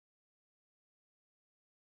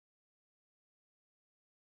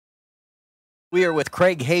We are with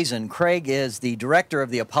Craig Hazen. Craig is the director of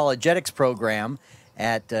the apologetics program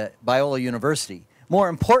at Biola University. More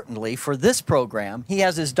importantly, for this program, he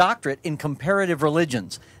has his doctorate in comparative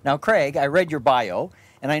religions. Now, Craig, I read your bio,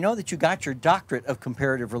 and I know that you got your doctorate of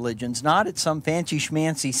comparative religions not at some fancy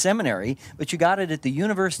schmancy seminary, but you got it at the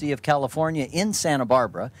University of California in Santa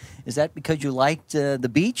Barbara. Is that because you liked the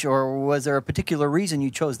beach, or was there a particular reason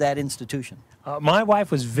you chose that institution? My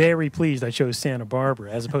wife was very pleased I chose Santa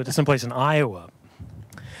Barbara as opposed to someplace in Iowa.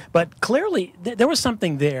 But clearly, there was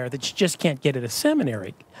something there that you just can't get at a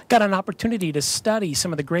seminary. Got an opportunity to study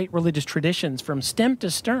some of the great religious traditions from stem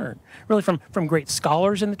to stern, really from great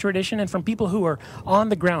scholars in the tradition and from people who are on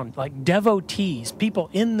the ground, like devotees, people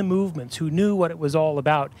in the movements who knew what it was all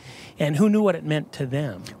about and who knew what it meant to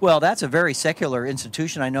them. Well, that's a very secular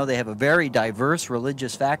institution. I know they have a very diverse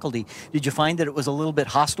religious faculty. Did you find that it was a little bit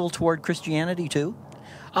hostile toward Christianity, too?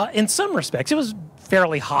 In some respects, it was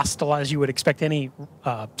fairly hostile, as you would expect any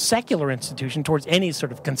secular institution, towards any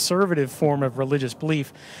sort of conservative form of religious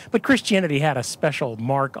belief. But Christianity had a special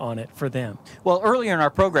mark on it for them. Well, earlier in our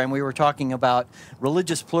program, we were talking about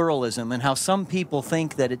religious pluralism and how some people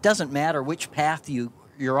think that it doesn't matter which path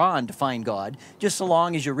you're on to find God, just so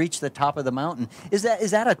long as you reach the top of the mountain. Is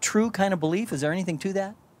that a true kind of belief? Is there anything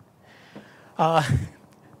to that?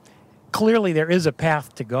 Clearly, there is a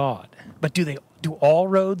path to God. But do all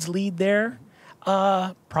roads lead there?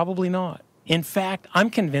 Probably not. In fact, I'm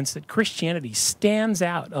convinced that Christianity stands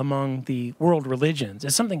out among the world religions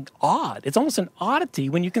as something odd. It's almost an oddity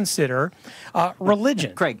when you consider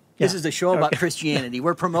religion. Craig, this is a show about Christianity.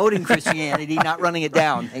 We're promoting Christianity, not running it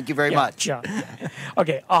down. Thank you very much. Yeah.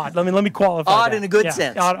 Okay, odd. Let me qualify odd that. in a good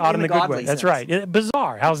sense. Odd in a good way. sense. That's right.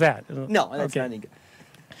 Bizarre. How's that? No, that's not any good.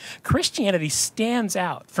 Christianity stands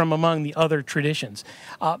out from among the other traditions.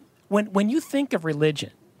 When you think of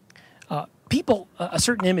religion, people, a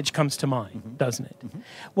certain image comes to mind, doesn't it?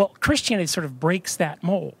 Well, Christianity sort of breaks that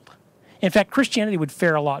mold. In fact, Christianity would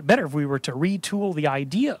fare a lot better if we were to retool the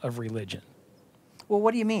idea of religion. Well,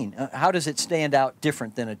 what do you mean? How does it stand out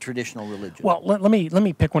different than a traditional religion? Well, let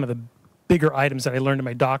me pick one of the bigger items that I learned in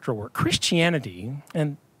my doctoral work. Christianity,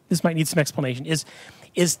 and this might need some explanation, is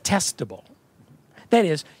testable. That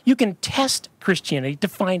is, you can test Christianity to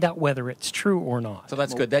find out whether it's true or not. So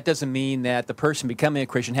that's good. That doesn't mean that the person becoming a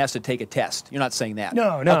Christian has to take a test. You're not saying that.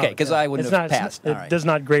 No. Okay, because I wouldn't have passed. It does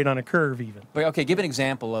not grade on a curve even. But okay, give an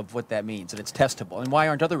example of what that means, that it's testable. And why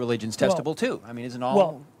aren't other religions testable too? I mean, isn't all...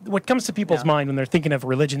 Well, what comes to people's mind when they're thinking of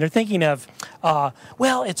religion, they're thinking of,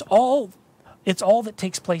 it's all that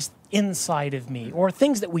takes place inside of me, or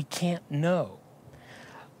things that we can't know.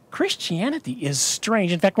 Christianity is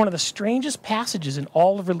strange. In fact, one of the strangest passages in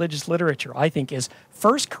all of religious literature, I think, is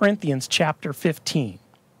 1 Corinthians chapter 15.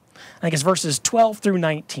 I think it's verses 12 through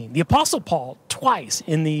 19. The Apostle Paul, twice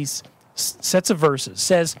in these sets of verses,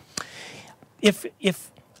 says, he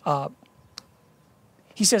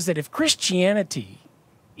says that if Christianity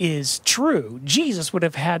is true, Jesus would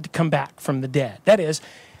have had to come back from the dead. That is,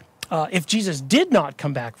 if Jesus did not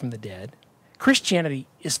come back from the dead, Christianity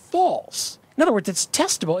is false. In other words, it's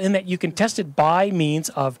testable in that you can test it by means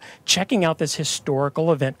of checking out this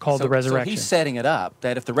historical event called the resurrection. So he's setting it up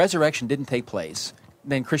that if the resurrection didn't take place,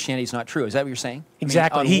 then Christianity is not true. Is that what you're saying?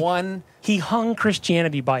 Exactly. I mean, he hung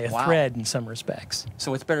Christianity by a thread in some respects.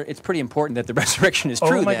 So it's pretty important that the resurrection is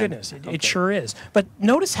true. Oh my goodness, it sure is. But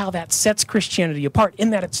notice how that sets Christianity apart in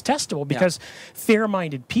that it's testable, because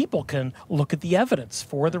fair-minded people can look at the evidence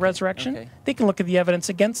for the resurrection. Okay. They can look at the evidence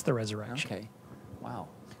against the resurrection. Okay. Wow.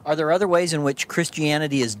 Are there other ways in which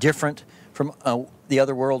Christianity is different from the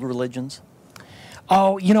other world religions?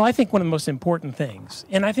 Oh, I think one of the most important things,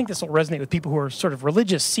 and I think this will resonate with people who are sort of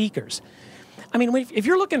religious seekers. I mean, if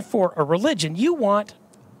you're looking for a religion, you want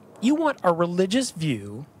a religious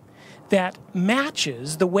view that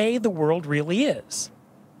matches the way the world really is.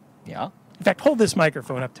 Yeah. In fact, hold this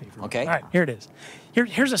microphone up to you. Okay. All right, here it is.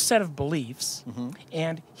 Here's a set of beliefs,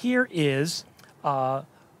 and here is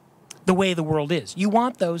the way the world is. You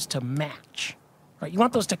want those to match, right? You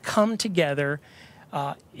want those to come together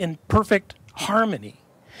in perfect harmony.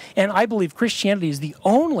 And I believe Christianity is the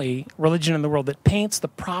only religion in the world that paints the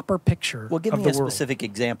proper picture of the world. Well, give me a specific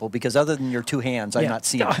example, because other than your two hands, I'm not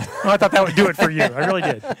seeing it. I thought that would do it for you. I really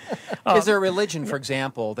did. Is there a religion, for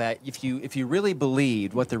example, that if you really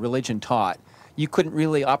believed what the religion taught, you couldn't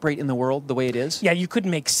really operate in the world the way it is? Yeah, you couldn't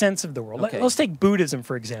make sense of the world. Okay. Let's take Buddhism,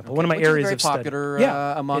 for example, one of my Which areas is of very study. popular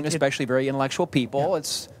among especially very intellectual people. Yeah.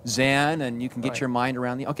 It's Zen, and you can get your mind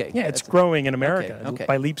around the... Okay. Yeah, it's growing in America Okay.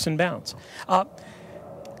 by leaps and bounds.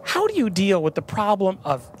 how do you deal with the problem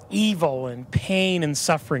of evil and pain and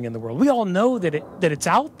suffering in the world? We all know that it's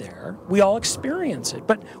out there. We all experience it.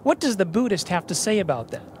 But what does the Buddhist have to say about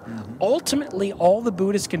that? Ultimately, all the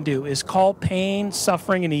Buddhist can do is call pain,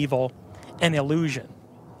 suffering, and evil an illusion.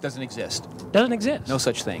 Doesn't exist. Doesn't exist. No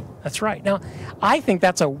such thing. That's right. Now, I think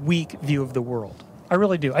that's a weak view of the world. I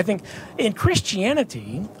really do. I think in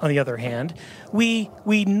Christianity, on the other hand, we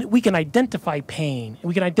can identify pain,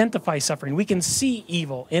 we can identify suffering, we can see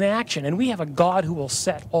evil in action, and we have a God who will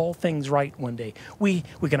set all things right one day. We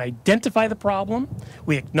can identify the problem,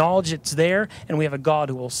 we acknowledge it's there, and we have a God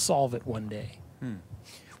who will solve it one day.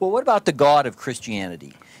 Well, what about the God of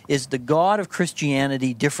Christianity? Is the God of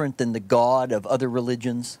Christianity different than the God of other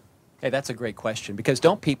religions? Hey, that's a great question, because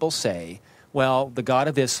don't people say, well, the God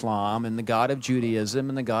of Islam and the God of Judaism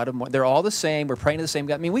and the God of... they're all the same, we're praying to the same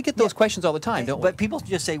God. I mean, we get those questions all the time, don't we? But people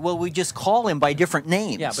just say, well, we just call him by different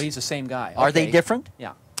names. Yeah, but he's the same guy. Are they different?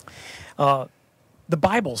 Yeah. The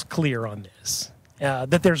Bible's clear on this,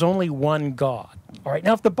 that there's only one God. All right,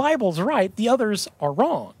 now if the Bible's right, the others are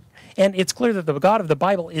wrong. And it's clear that the God of the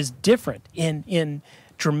Bible is different in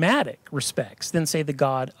dramatic respects than, say, the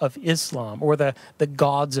God of Islam or the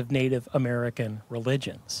gods of Native American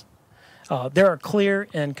religions. There are clear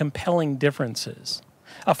and compelling differences.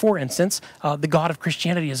 For instance, the God of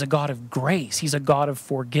Christianity is a God of grace. He's a God of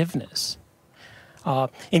forgiveness.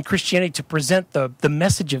 In Christianity, to present the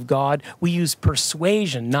message of God, we use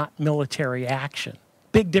persuasion, not military action.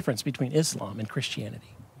 Big difference between Islam and Christianity.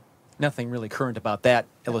 Nothing really current about that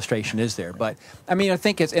illustration, is there? But, I mean, I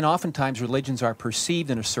think and oftentimes religions are perceived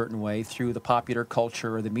in a certain way through the popular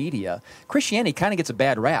culture or the media. Christianity kind of gets a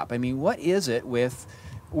bad rap. I mean, what is it with...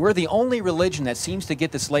 we're the only religion that seems to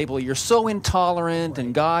get this label, you're so intolerant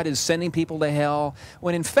and God is sending people to hell,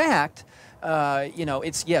 when in fact,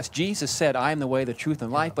 it's, yes, Jesus said, I am the way, the truth,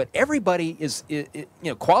 and life, but everybody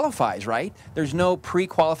qualifies, right? There's no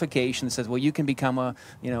pre-qualification that says, well, you can become a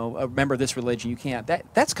member of this religion, you can't.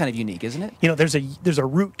 That's kind of unique, isn't it? There's a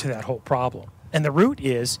root to that whole problem. And the root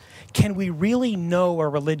is, can we really know a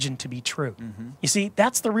religion to be true? You see,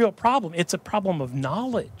 that's the real problem. It's a problem of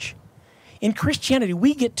knowledge. In Christianity,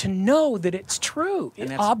 we get to know that it's true,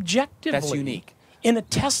 objectively. That's unique. In a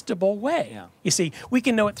testable way. Yeah. You see, we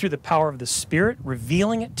can know it through the power of the Spirit,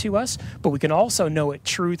 revealing it to us, but we can also know it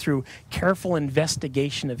true through careful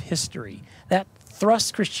investigation of history. That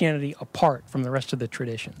thrusts Christianity apart from the rest of the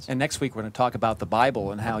traditions. And next week we're going to talk about the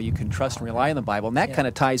Bible and how you can trust and rely on the Bible. And that kind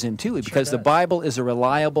of ties in too, because the Bible is a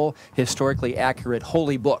reliable, historically accurate,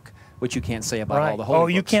 holy book, which you can't say about all the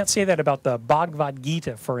holy books. You can't say that about the Bhagavad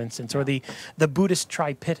Gita, for instance, or the Buddhist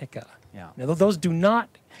Tripitaka. Yeah. Now, those do not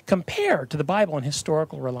compare to the Bible in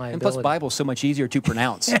historical reliability. And plus, the Bible is so much easier to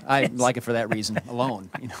pronounce. I like it for that reason alone.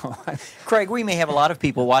 Craig, we may have a lot of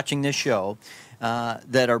people watching this show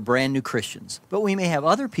that are brand new Christians, but we may have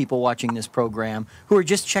other people watching this program who are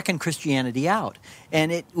just checking Christianity out.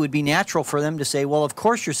 And it would be natural for them to say, well, of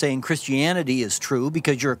course you're saying Christianity is true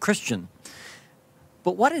because you're a Christian.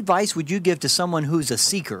 But what advice would you give to someone who's a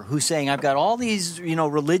seeker, who's saying, I've got all these,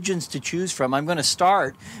 religions to choose from. I'm going to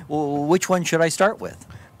start. Well, which one should I start with?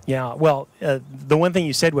 Yeah, well, the one thing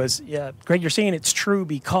you said was, Greg, you're saying it's true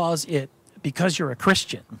because you're a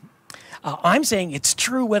Christian. I'm saying it's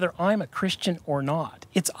true whether I'm a Christian or not.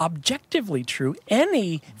 It's objectively true.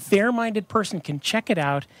 Any fair-minded person can check it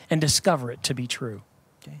out and discover it to be true.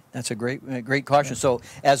 Okay, that's a great caution. So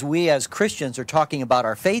as we as Christians are talking about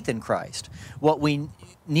our faith in Christ, what we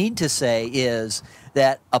need to say is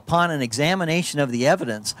that upon an examination of the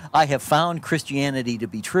evidence, I have found Christianity to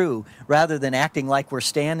be true, rather than acting like we're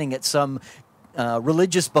standing at some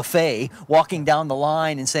religious buffet, walking down the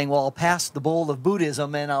line and saying, well, I'll pass the bowl of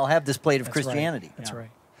Buddhism and I'll have this plate of Christianity. Right. That's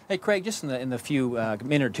right. Hey, Craig, just in the few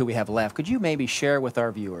minute or two we have left, could you maybe share with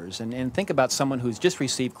our viewers and think about someone who's just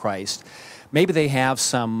received Christ? Maybe they have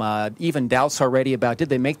some even doubts already about did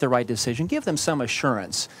they make the right decision. Give them some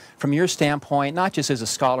assurance from your standpoint, not just as a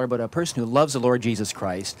scholar, but a person who loves the Lord Jesus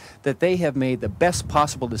Christ, that they have made the best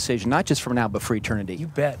possible decision, not just for now, but for eternity. You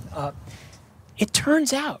bet. It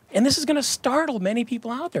turns out, and this is going to startle many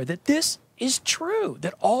people out there, that this is true,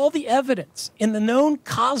 that all the evidence in the known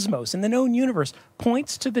cosmos, in the known universe,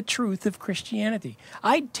 points to the truth of Christianity.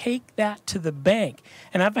 I'd take that to the bank,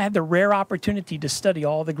 and I've had the rare opportunity to study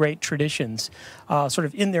all the great traditions sort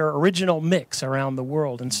of in their original mix around the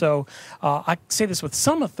world. And so I say this with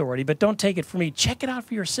some authority, but don't take it from me. Check it out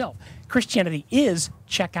for yourself. Christianity is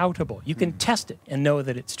check-outable. You can test it and know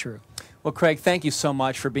that it's true. Well, Craig, thank you so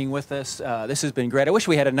much for being with us. This has been great. I wish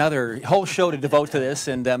we had another whole show to devote to this,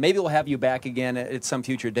 and maybe we'll have you back again at some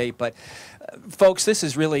future date. But, folks, this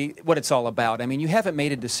is really what it's all about. I mean, you haven't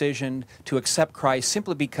made a decision to accept Christ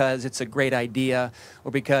simply because it's a great idea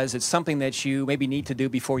or because it's something that you maybe need to do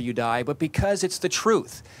before you die, but because it's the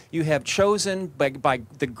truth. You have chosen, by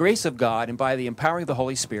the grace of God and by the empowering of the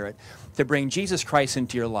Holy Spirit, to bring Jesus Christ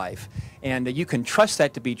into your life. And you can trust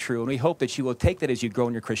that to be true, and we hope that you will take that as you grow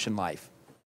in your Christian life.